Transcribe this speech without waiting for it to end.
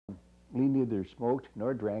He neither smoked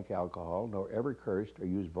nor drank alcohol, nor ever cursed or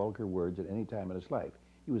used vulgar words at any time in his life.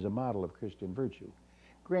 He was a model of Christian virtue.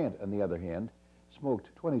 Grant, on the other hand,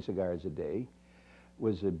 smoked 20 cigars a day,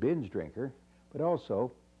 was a binge drinker, but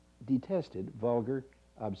also detested vulgar,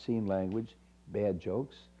 obscene language, bad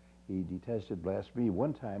jokes. He detested blasphemy.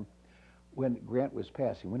 One time, when Grant was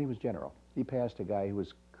passing, when he was general, he passed a guy who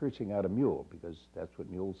was cursing out a mule, because that's what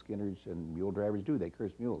mule skinners and mule drivers do. They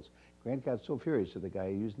curse mules. Grant got so furious at the guy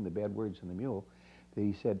using the bad words in the mule that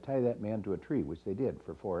he said, tie that man to a tree, which they did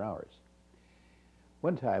for 4 hours.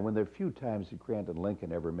 One time, when the few times that Grant and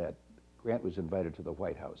Lincoln ever met, Grant was invited to the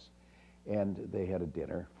White House, and they had a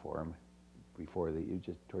dinner for him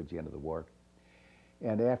just towards the end of the war.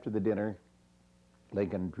 And after the dinner,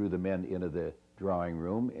 Lincoln drew the men into the drawing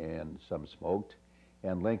room, and some smoked.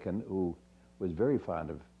 And Lincoln, who was very fond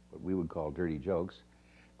of what we would call dirty jokes,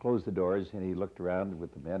 closed the doors, and he looked around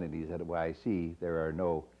with the men, and he said, well, I see there are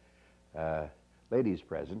no ladies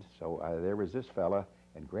present. So there was this fella,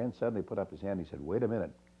 and Grant suddenly put up his hand. He said, wait a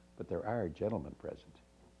minute, but there are gentlemen present.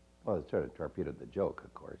 Well, it sort of torpedoed the joke,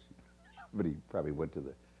 of course. But he probably went to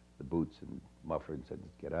the boots and muffler and said,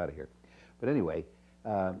 get out of here. But anyway,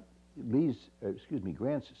 Grant's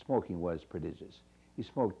smoking was prodigious. He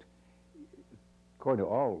smoked, according to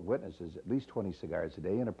all witnesses, at least 20 cigars a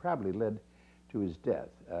day, and it probably led to his death.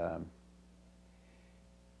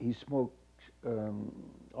 He smoked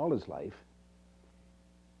all his life.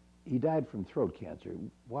 He died from throat cancer.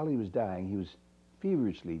 While he was dying, he was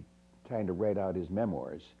feverishly trying to write out his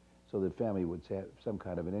memoirs so the family would have some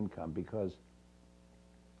kind of an income, because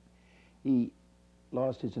he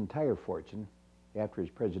lost his entire fortune after his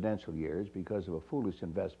presidential years because of a foolish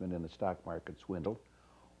investment in a stock market swindle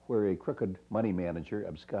where a crooked money manager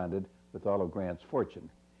absconded with all of Grant's fortune.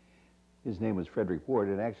 His name was Frederick Ward,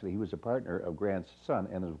 and actually he was a partner of Grant's son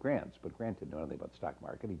and of Grant's, but Grant didn't know anything about the stock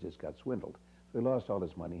market. He just got swindled. So he lost all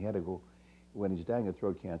his money. He had to go, when he's dying of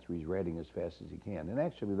throat cancer, he's writing as fast as he can. And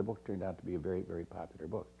actually the book turned out to be a very, very popular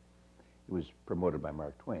book. It was promoted by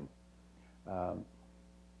Mark Twain.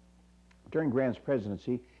 During Grant's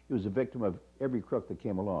presidency, he was a victim of every crook that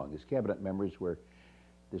came along. His cabinet members were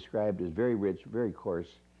described as very rich, very coarse,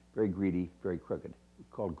 very greedy, very crooked.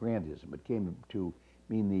 Called Grantism. It came to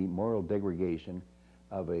mean the moral degradation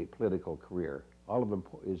of a political career. All of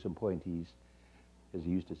his appointees, as he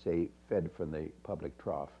used to say, fed from the public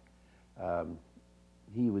trough.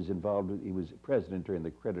 He was president during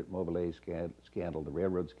the Credit Mobilier scandal, the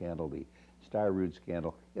railroad scandal, the Star Route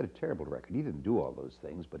scandal. He had a terrible record. He didn't do all those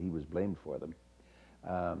things, but he was blamed for them.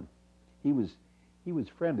 He was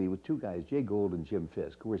friendly with two guys, Jay Gould and Jim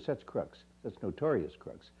Fisk, who were such crooks, such notorious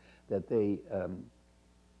crooks, that they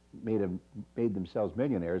made themselves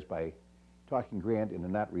millionaires by talking Grant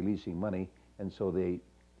into not releasing money, and so they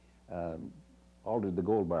altered the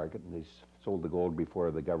gold market, and they sold the gold before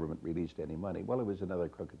the government released any money. Well, it was another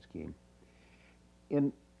crooked scheme.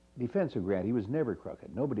 In defense of Grant, he was never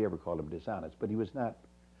crooked. Nobody ever called him dishonest, but he was not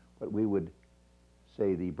what we would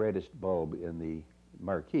say the brightest bulb in the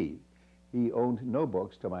marquee. He owned no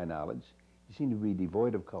books, to my knowledge. He seemed to be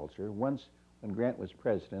devoid of culture. Once, when Grant was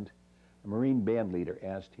president, a Marine band leader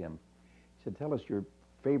asked him, he said, tell us your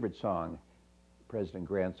favorite song, President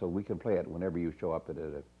Grant, so we can play it whenever you show up at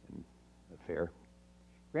a fair.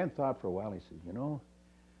 Grant thought for a while. He said, you know,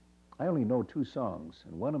 I only know 2 songs,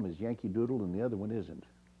 and one of them is Yankee Doodle and the other one isn't.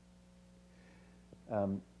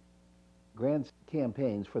 Grant's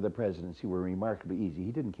campaigns for the presidency were remarkably easy.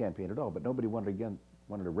 He didn't campaign at all, but nobody wanted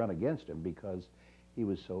to run against him because he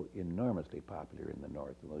was so enormously popular in the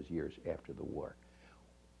North in those years after the war.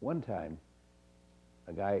 One time,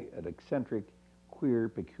 a guy, an eccentric, queer,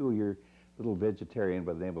 peculiar little vegetarian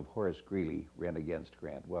by the name of Horace Greeley ran against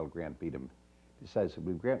Grant. Well, Grant beat him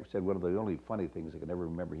decisively. Grant said one of the only funny things I can ever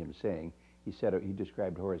remember him saying. He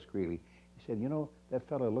described Horace Greeley. He said, you know, that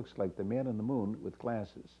fellow looks like the man in the moon with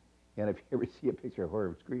glasses. And if you ever see a picture of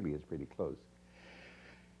Horace Greeley, it's pretty close.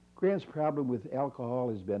 Grant's problem with alcohol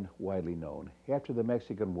has been widely known. After the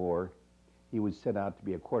Mexican War, he was sent out to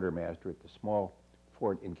be a quartermaster at the small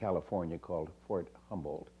fort in California called Fort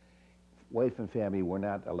Humboldt. Wife and family were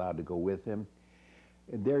not allowed to go with him.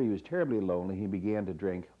 And there he was terribly lonely. He began to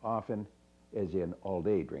drink often, as in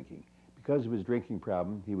all-day drinking. Because of his drinking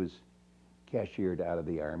problem, he was cashiered out of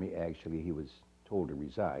the Army. Actually, he was told to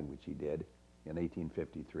resign, which he did in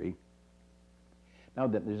 1853. Now,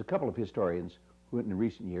 there's a couple of historians who, in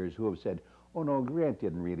recent years, who have said, oh no, Grant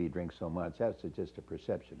didn't really drink so much. That's just a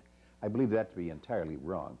perception. I believe that to be entirely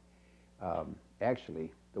wrong.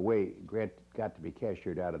 Actually, the way Grant got to be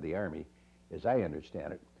cashiered out of the Army, as I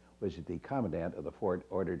understand it, was that the commandant of the fort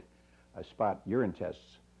ordered spot urine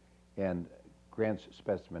tests, and Grant's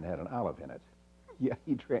specimen had an olive in it. Yeah,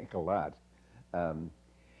 he drank a lot. Um,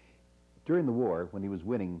 During the war, when he was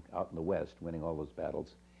winning out in the West, winning all those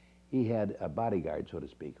battles, he had a bodyguard, so to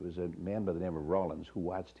speak. It was a man by the name of Rawlins who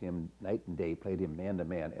watched him night and day, played him man to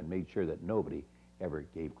man, and made sure that nobody ever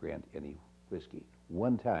gave Grant any whiskey.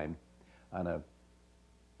 One time, on a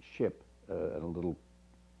ship, on a little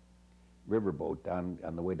riverboat down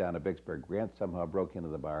on the way down to Vicksburg, Grant somehow broke into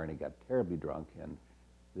the bar and he got terribly drunk, and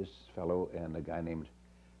this fellow and a guy named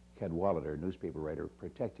Cadwallader, a newspaper writer,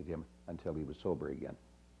 protected him until he was sober again.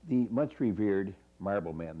 The much revered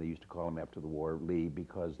marble man, they used to call him after the war, Lee,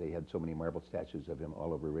 because they had so many marble statues of him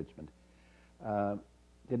all over Richmond,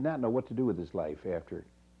 did not know what to do with his life after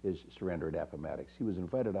his surrender at Appomattox. He was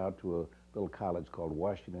invited out to a little college called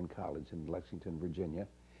Washington College in Lexington, Virginia,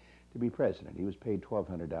 to be president. He was paid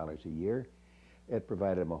 $1,200 a year. It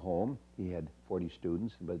provided him a home. He had 40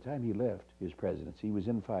 students, and by the time he left his presidency, he was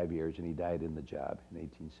in 5 years, and he died in the job in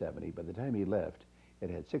 1870. By the time he left, it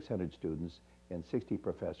had 600 students and 60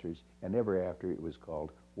 professors, and ever after it was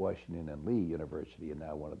called Washington and Lee University, and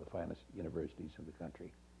now one of the finest universities in the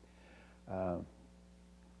country.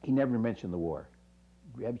 He never mentioned the war.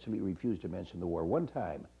 He absolutely refused to mention the war. One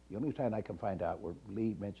time, the only time I can find out where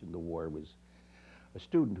Lee mentioned the war was a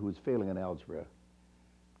student who was failing in algebra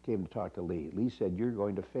came to talk to Lee. Lee said, "You're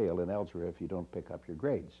going to fail in algebra if you don't pick up your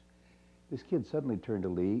grades." This kid suddenly turned to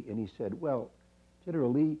Lee and he said, "Well,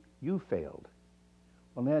 General Lee, you failed."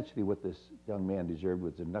 Well, naturally, what this young man deserved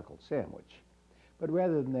was a knuckle sandwich. But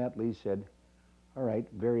rather than that, Lee said, "All right,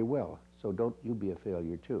 very well, so don't you be a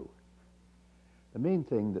failure too." The main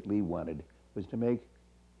thing that Lee wanted was to make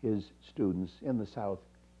his students in the South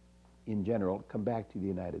in general come back to the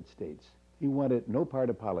United States. He wanted no part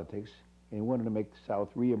of politics, and he wanted to make the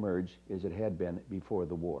South reemerge as it had been before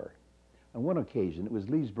the war. On one occasion, it was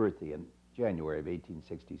Lee's birthday in January of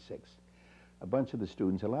 1866. A bunch of the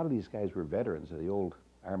students, a lot of these guys were veterans of the old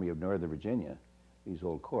Army of Northern Virginia, these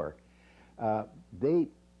old corps. They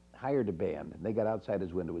hired a band, and they got outside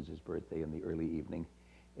his window. It was his birthday in the early evening,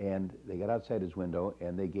 and they got outside his window,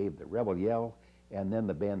 and they gave the rebel yell, and then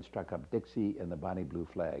the band struck up Dixie and the Bonnie Blue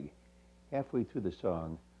Flag. Halfway through the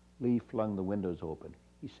song, Lee flung the windows open.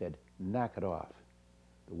 He said, "Knock it off.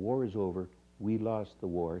 The war is over. We lost the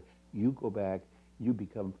war. You go back. You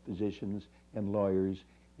become physicians and lawyers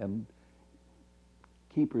and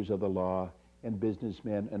keepers of the law and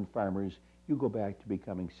businessmen and farmers. You go back to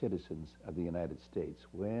becoming citizens of the United States."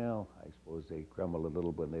 Well, I suppose they grumbled a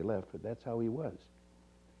little when they left, but that's how he was.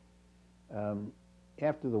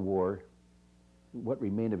 After the war, what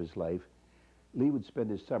remained of his life, Lee would spend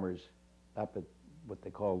his summers up at what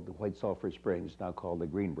they called the White Sulphur Springs, now called the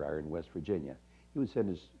Greenbrier in West Virginia. He would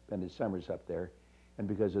spend his summers up there, and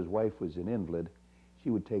because his wife was an invalid, she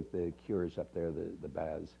would take the cures up there, the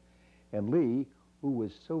baths. And Lee, who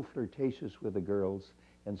was so flirtatious with the girls,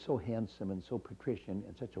 and so handsome and so patrician,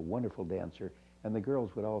 and such a wonderful dancer, and the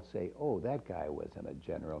girls would all say, "Oh, that guy wasn't a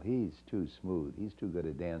general. He's too smooth. He's too good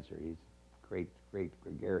a dancer. He's great,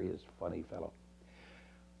 gregarious, funny fellow."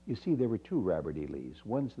 You see, there were two Robert E. Lees.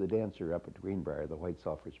 One's the dancer up at Greenbrier, the White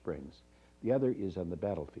Sulphur Springs. The other is on the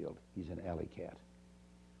battlefield. He's an alley cat.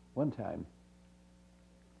 One time,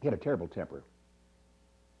 he had a terrible temper.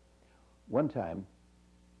 One time,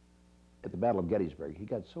 at the Battle of Gettysburg, he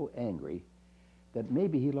got so angry that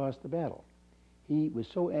maybe he lost the battle. He was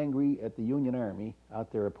so angry at the Union Army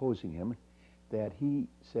out there opposing him that he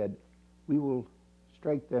said, "We will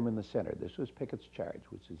strike them in the center." This was Pickett's charge,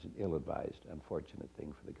 which is an ill-advised, unfortunate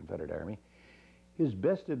thing for the Confederate Army. His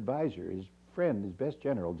best advisor, his friend, his best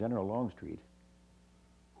general, General Longstreet,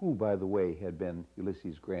 who, by the way, had been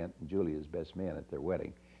Ulysses Grant and Julia's best man at their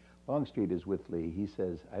wedding. Longstreet is with Lee. He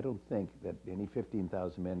says, "I don't think that any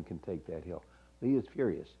 15,000 men can take that hill." Lee is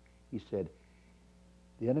furious. He said,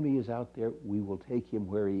 "The enemy is out there. We will take him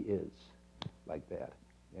where he is," like that.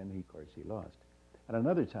 And, of course, he lost. And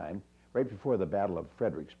another time, right before the Battle of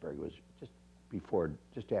Fredericksburg, it was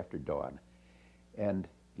just after dawn, and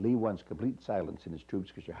Lee wants complete silence in his troops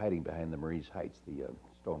because they're hiding behind the Maurice Heights, the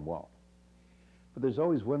stone wall. But there's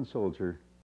always one soldier